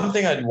 But the one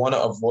thing I'd want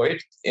to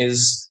avoid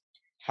is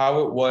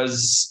how it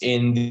was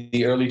in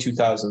the early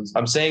 2000s.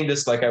 I'm saying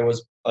this like I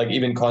was like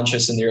even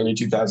conscious in the early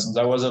 2000s.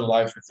 I wasn't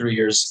alive for 3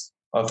 years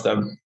of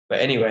them. But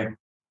anyway,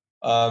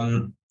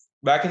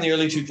 back in the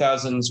early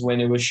 2000s when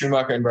it was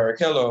Schumacher and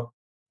Barrichello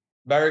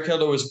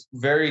was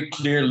very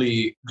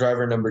clearly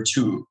driver number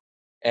 2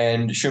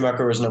 and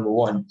Schumacher was number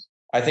 1.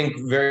 I think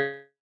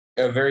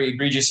a very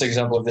egregious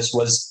example of this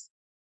was,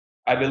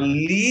 I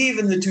believe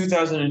in the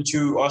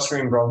 2002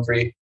 Austrian Grand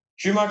Prix,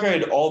 Schumacher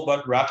had all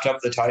but wrapped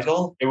up the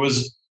title. It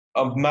was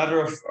a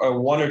matter of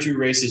one or two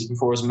races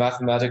before it was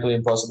mathematically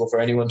impossible for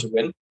anyone to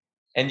win.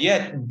 And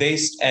yet,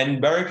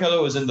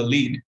 Barrichello was in the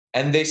lead,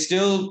 and they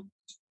still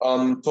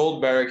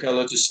told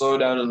Barrichello to slow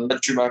down and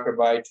let Schumacher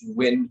by to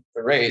win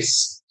the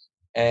race.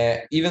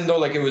 Even though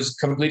like it was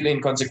completely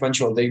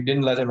inconsequential, they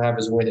didn't let him have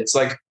his win. It's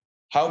like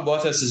how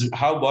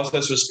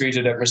Bottas was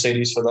treated at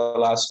Mercedes for the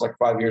last like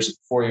 5 years,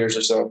 4 years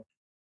or so.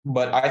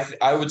 But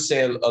I would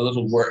say a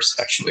little worse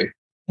actually.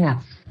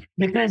 Yeah,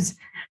 because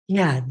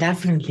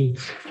definitely.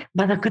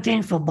 But the good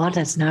thing for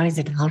Bottas now is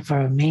that Alfa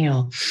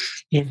Romeo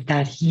is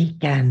that he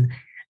can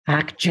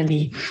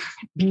actually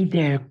be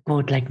their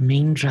quote like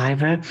main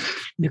driver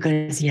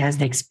because he has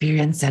the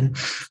experience and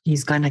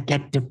he's gonna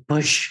get to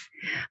push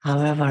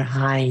however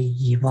high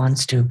he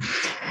wants to.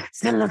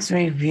 Still looks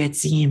very weird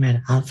seeing him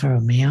at Alfa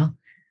Romeo,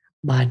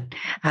 but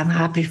I'm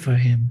happy for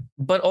him.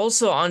 But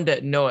also on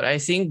that note, I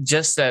think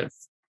just that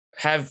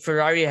have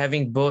Ferrari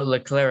having both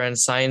Leclerc and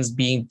Sainz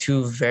being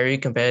two very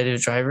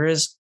competitive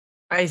drivers,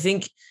 I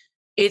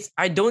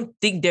don't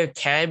think there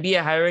can be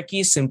a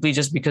hierarchy simply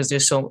just because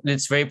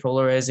it's very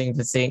polarizing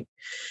to think.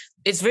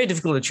 It's very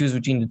difficult to choose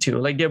between the two.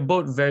 Like they're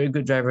both very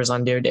good drivers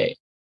on their day.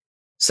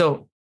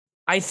 So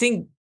I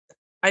think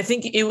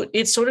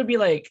it'd sort of be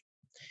like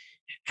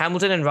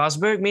Hamilton and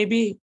Rosberg,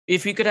 maybe.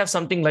 If we could have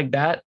something like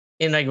that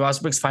in like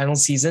Rosberg's final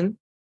season,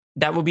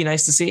 that would be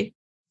nice to see.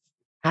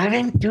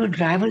 Having two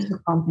drivers who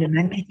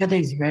complement each other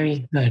is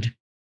very good.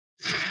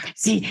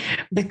 See,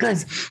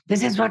 because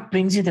this is what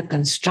brings you the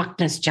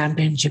Constructors'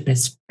 Championship,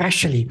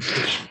 especially.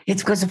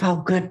 It's because of how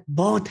good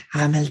both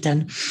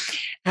Hamilton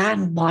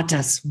and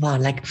Bottas were.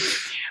 Like,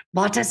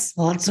 Bottas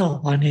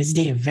also, on his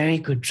day, a very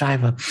good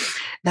driver.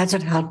 That's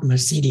what helped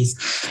Mercedes.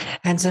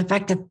 And so the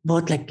fact that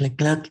both like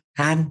Leclerc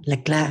and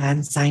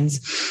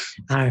Sainz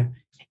are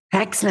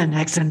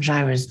excellent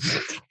drivers,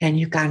 and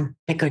you can't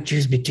pick or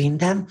choose between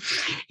them,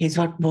 is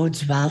what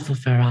bodes well for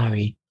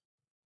Ferrari.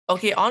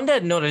 Okay, on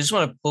that note, I just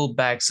want to pull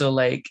back. So,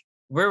 like,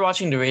 we're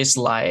watching the race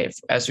live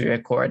as we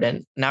record,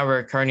 and now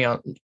we're currently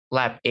on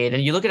lap 8.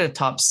 And you look at the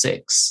top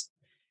 6: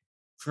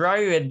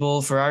 Ferrari, Red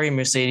Bull, Ferrari,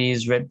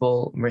 Mercedes, Red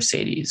Bull,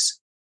 Mercedes.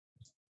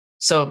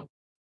 So,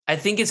 I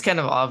think it's kind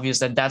of obvious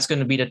that that's going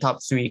to be the top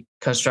 3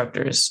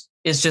 constructors.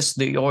 It's just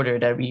the order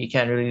that we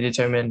can't really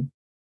determine.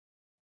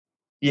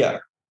 Yeah,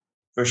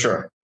 for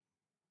sure.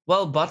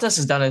 Well, Bottas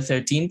is down at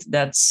 13th.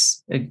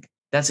 That's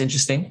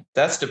interesting.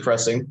 That's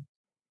depressing.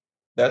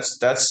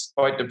 That's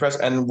quite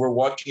depressing. And we're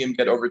watching him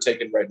get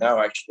overtaken right now,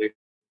 actually.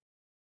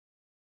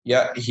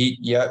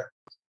 The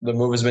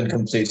move has been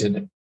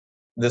completed.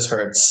 This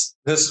hurts.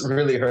 This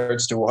really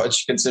hurts to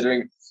watch,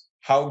 considering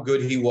how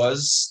good he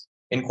was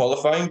in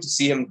qualifying. To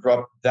see him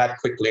drop that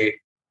quickly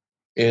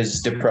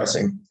is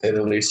depressing, to say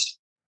the least.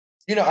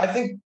 I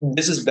think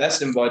this is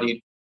best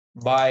embodied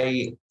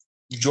by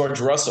George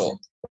Russell,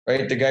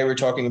 right? The guy we're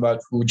talking about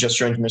who just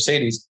joined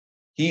Mercedes.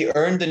 He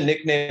earned the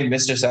nickname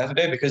Mr.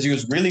 Saturday because he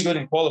was really good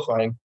in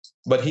qualifying,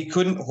 but he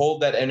couldn't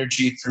hold that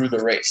energy through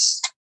the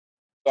race.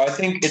 So I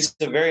think it's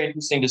a very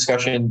interesting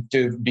discussion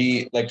to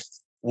be like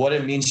what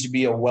it means to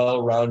be a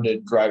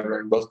well-rounded driver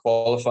in both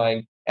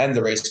qualifying and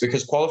the race,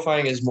 because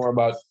qualifying is more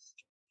about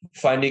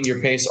finding your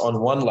pace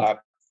on one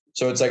lap.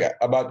 So it's like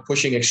about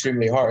pushing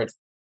extremely hard.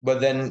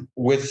 But then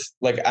with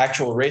like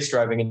actual race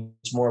driving,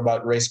 it's more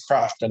about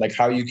racecraft and like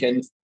how you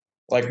can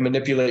like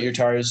manipulate your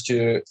tires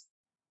to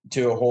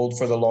hold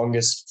for the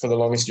longest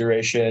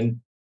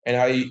duration, and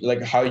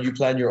how you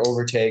plan your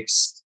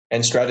overtakes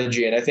and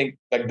strategy. And I think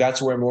like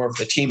that's where more of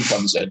the team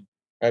comes in,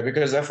 right?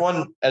 Because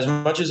F1, as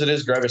much as it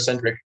is driver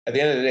centric, at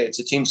the end of the day, it's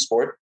a team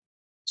sport.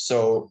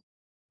 So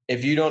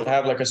if you don't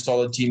have like a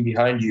solid team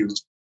behind you,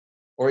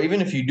 or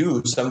even if you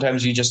do,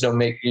 sometimes you just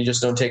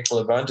don't take full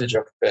advantage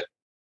of it.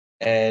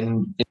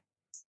 And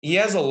he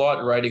has a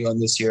lot riding on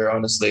this year,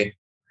 honestly.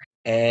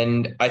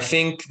 And I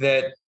think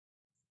that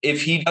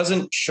if he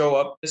doesn't show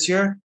up this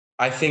year,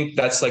 I think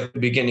that's like the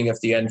beginning of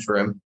the end for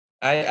him.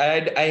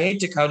 I hate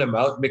to count him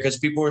out because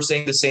people were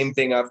saying the same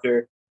thing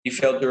after he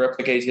failed to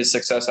replicate his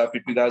success after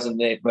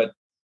 2008, but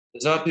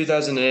it's not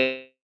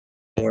 2008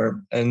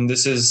 anymore. And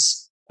this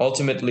is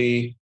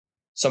ultimately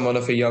somewhat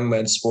of a young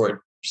man's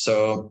sport.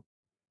 So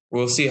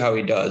we'll see how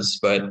he does.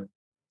 But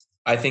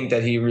I think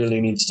that he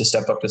really needs to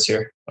step up this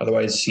year.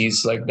 Otherwise,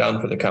 he's like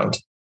down for the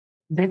count.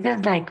 This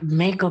is like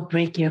make or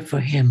break year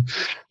for him.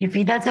 If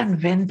he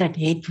doesn't win that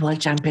 8th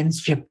World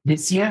Championship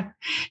this year,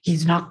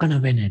 he's not going to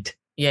win it.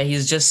 Yeah,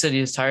 he's just said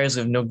his tires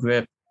have no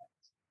grip.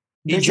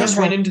 He just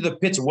went into the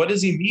pits. What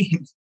does he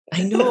mean?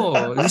 I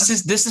know.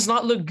 This does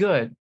not look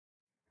good.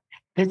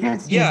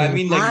 This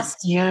is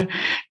last year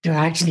to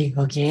actually,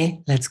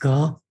 okay, let's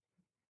go.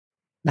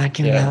 Back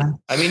in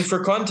down. I mean,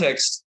 for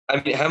context,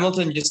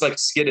 Hamilton just like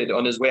skidded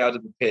on his way out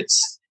of the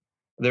pits.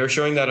 They're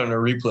showing that on a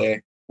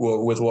replay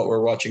with what we're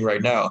watching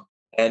right now.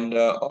 And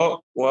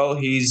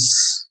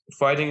he's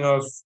fighting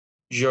off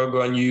Zhou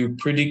Guanyu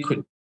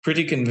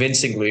pretty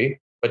convincingly.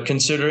 But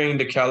considering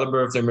the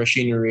caliber of their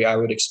machinery, I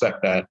would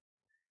expect that.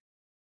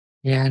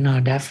 Yeah, no,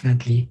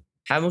 definitely.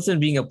 Hamilton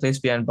being a place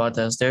behind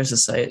Bottas, there's a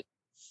sight.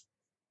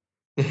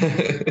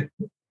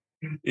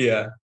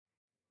 Yeah.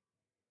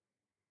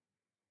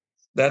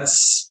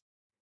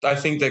 I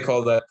think they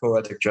call that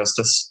poetic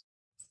justice.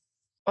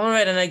 All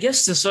right, and I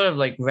guess to sort of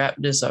like wrap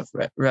this up,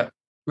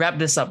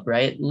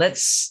 right?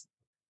 Let's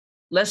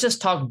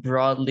just talk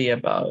broadly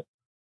about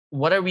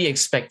what are we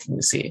expecting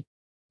to see.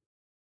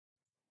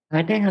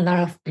 I think a lot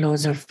of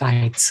closer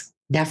fights,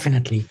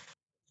 definitely.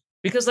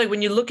 Because like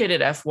when you look at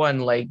it,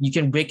 F1, like you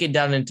can break it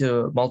down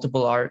into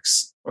multiple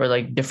arcs or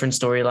like different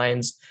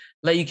storylines.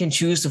 Like you can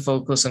choose to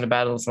focus on the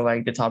battle for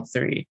like the top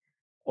three,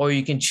 or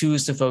you can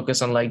choose to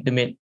focus on like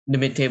the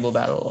mid table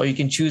battle, or you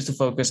can choose to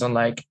focus on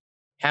like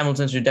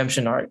Hamilton's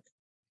redemption arc,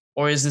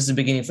 or is this the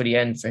beginning for the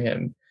end for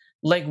him?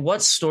 Like what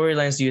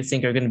storylines do you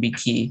think are going to be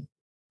key?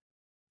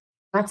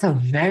 That's a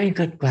very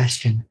good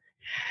question.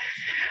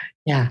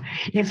 Yeah.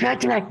 If you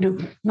had to like do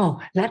no,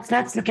 let's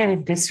look at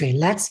it this way.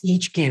 Let's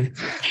each give.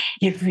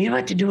 If we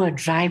were to do a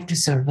drive to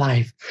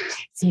survive,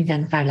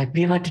 season five, like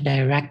we were to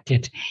direct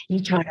it,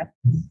 each one,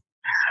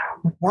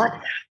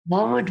 what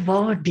what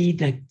would be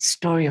the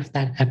story of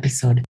that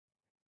episode?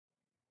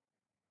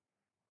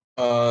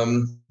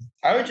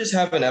 I would just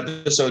have an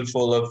episode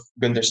full of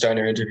Gunther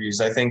Steiner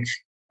interviews. I think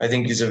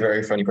he's a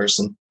very funny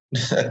person.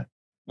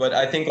 But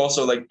I think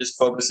also like just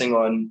focusing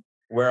on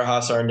where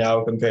Haas are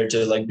now compared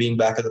to like being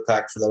back at the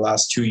pack for the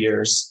last 2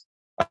 years.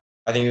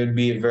 I think it would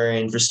be very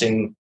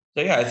interesting.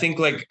 So yeah, I think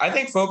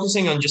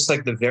focusing on just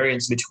like the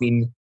variance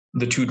between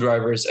the two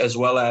drivers as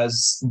well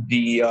as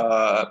the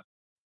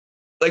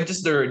like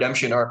just the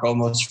redemption arc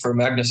almost for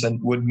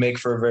Magnussen would make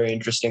for a very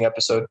interesting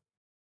episode.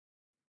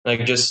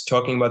 Like just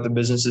talking about the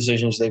business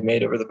decisions they've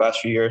made over the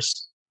past few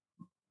years.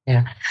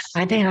 Yeah.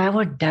 I think I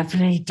would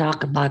definitely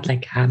talk about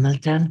like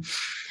Hamilton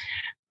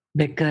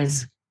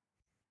because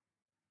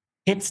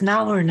it's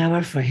now or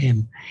never for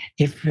him,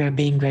 if we're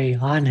being very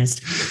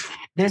honest.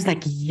 There's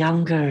like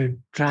younger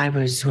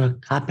drivers who are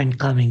up and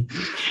coming.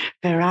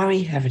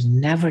 Ferrari have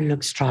never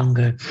looked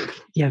stronger.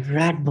 You have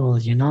Red Bull,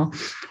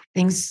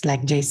 things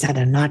like Jay said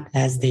are not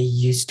as they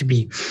used to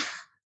be.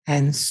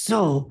 And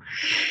so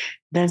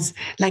there's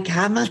like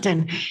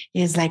Hamilton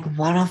is like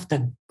one of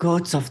the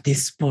goats of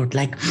this sport,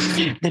 like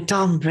the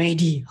Tom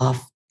Brady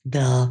of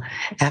the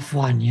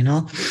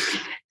F1.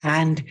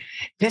 And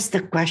just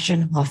the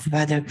question of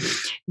whether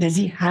does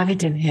he have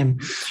it in him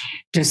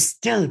to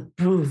still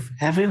prove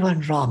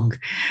everyone wrong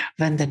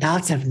when the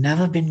doubts have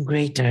never been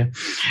greater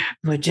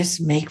would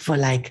just make for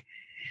like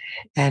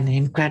an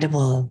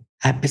incredible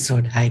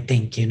episode, I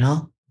think.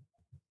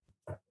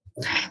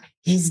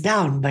 He's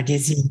down, but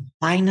is he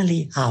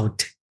finally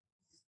out?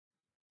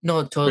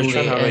 No, Prashant,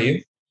 totally. how about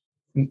you?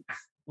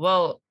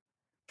 Well,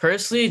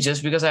 personally,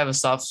 just because I have a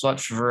soft spot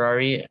for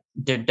Ferrari,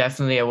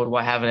 I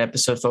would have an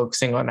episode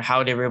focusing on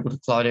how they were able to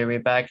claw their way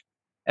back,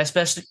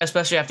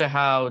 especially after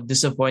how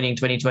disappointing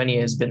 2020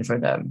 has been for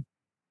them.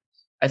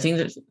 I think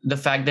that the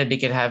fact that they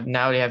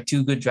have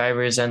two good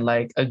drivers and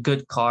like a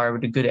good car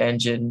with a good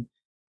engine,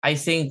 I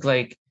think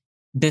like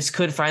this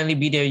could finally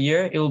be their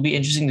year. It will be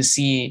interesting to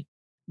see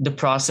the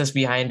process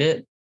behind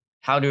it,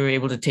 how they were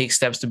able to take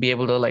steps to be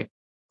able to like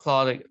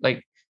claw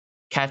like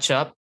catch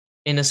up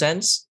in a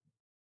sense.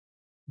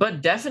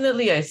 But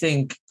definitely, I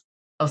think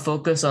a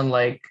focus on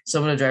like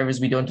some of the drivers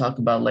we don't talk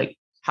about, like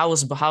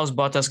how's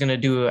Bottas gonna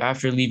do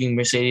after leaving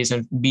Mercedes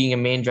and being a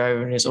main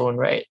driver in his own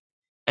right?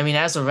 I mean,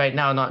 as of right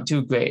now, not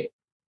too great,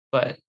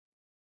 but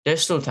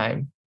there's still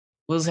time.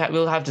 We'll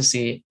have to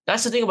see.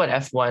 That's the thing about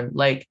F1.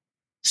 Like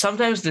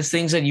sometimes the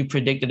things that you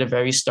predict at the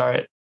very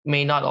start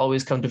may not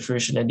always come to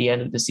fruition at the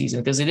end of the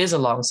season because it is a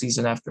long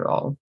season after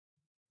all.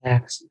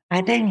 Yes.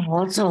 I think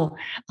also,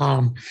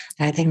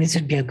 I think this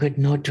would be a good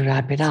note to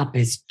wrap it up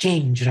is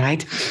change,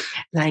 right?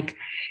 Like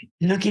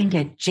looking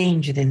at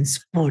change within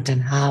sport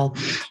and how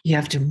you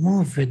have to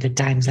move with the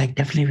times, like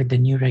definitely with the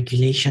new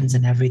regulations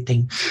and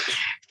everything,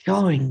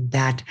 showing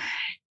that,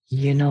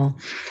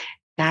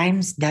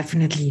 times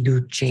definitely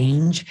do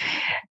change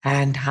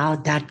and how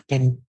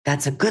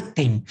that's a good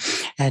thing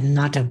and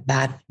not a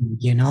bad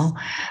thing,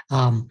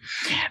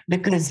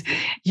 because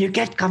you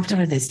get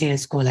comfortable with the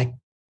status quo, like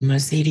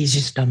Mercedes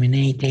just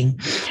dominating,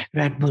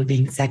 Red Bull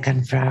being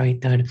second, Ferrari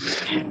third.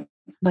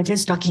 But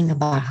just talking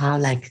about how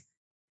like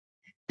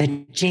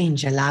the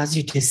change allows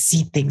you to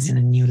see things in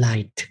a new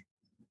light.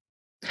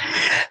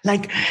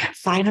 Like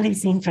finally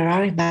seeing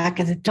Ferrari back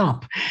at the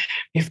top.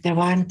 If there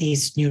weren't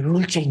these new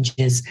rule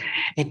changes,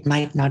 it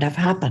might not have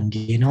happened.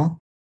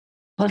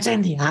 Also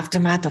in the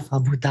aftermath of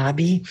Abu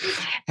Dhabi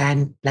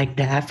and like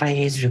the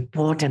FIA's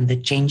report and the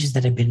changes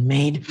that have been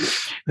made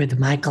with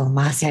Michael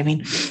Masi. I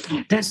mean,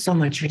 there's so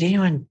much. We didn't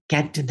even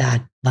get to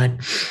that. But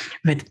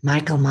with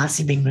Michael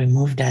Masi being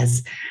removed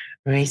as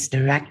race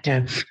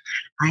director,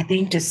 I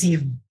think to see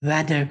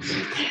whether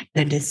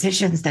the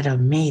decisions that are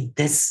made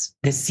this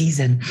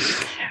season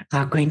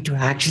are going to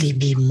actually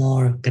be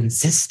more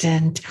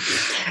consistent.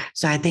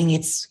 So I think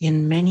it's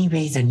in many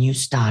ways a new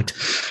start,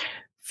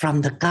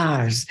 from the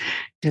cars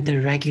to the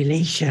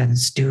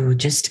regulations to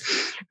just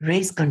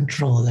race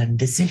control and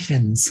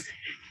decisions.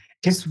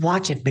 Just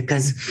watch it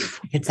because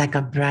it's like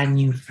a brand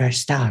new fresh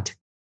start.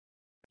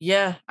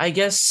 Yeah, I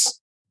guess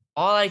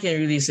all I can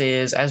really say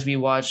is as we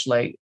watch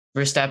like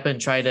Verstappen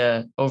try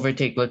to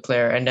overtake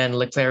Leclerc and then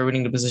Leclerc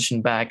winning the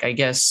position back, I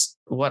guess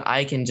what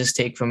I can just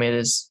take from it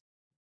is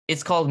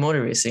it's called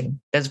motor racing.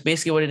 That's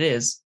basically what it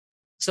is.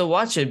 So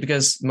watch it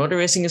because motor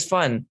racing is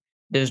fun.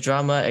 There's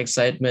drama,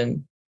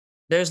 excitement.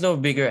 There's no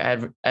bigger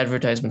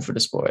advertisement for the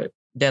sport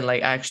than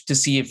like actually to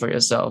see it for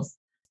yourself.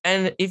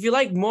 And if you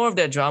like more of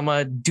that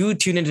drama, do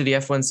tune into the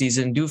F1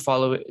 season. Do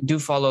follow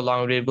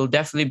along with it. We'll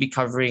definitely be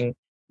covering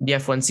the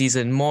F1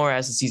 season more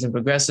as the season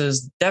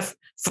progresses.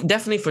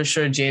 Definitely for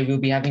sure, Jay, we'll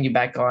be having you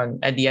back on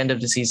at the end of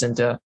the season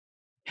to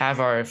have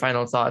our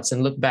final thoughts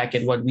and look back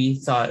at what we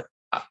thought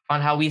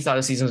on how we thought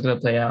the season was going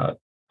to play out.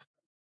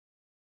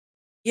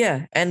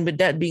 Yeah, and with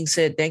that being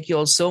said, thank you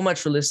all so much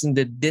for listening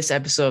to this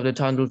episode of the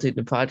Tondel Tape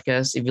the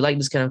podcast. If you like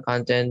this kind of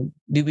content,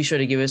 do be sure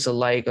to give us a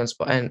like on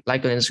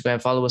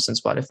Instagram, follow us on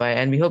Spotify,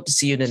 and we hope to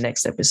see you in the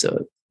next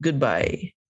episode. Goodbye.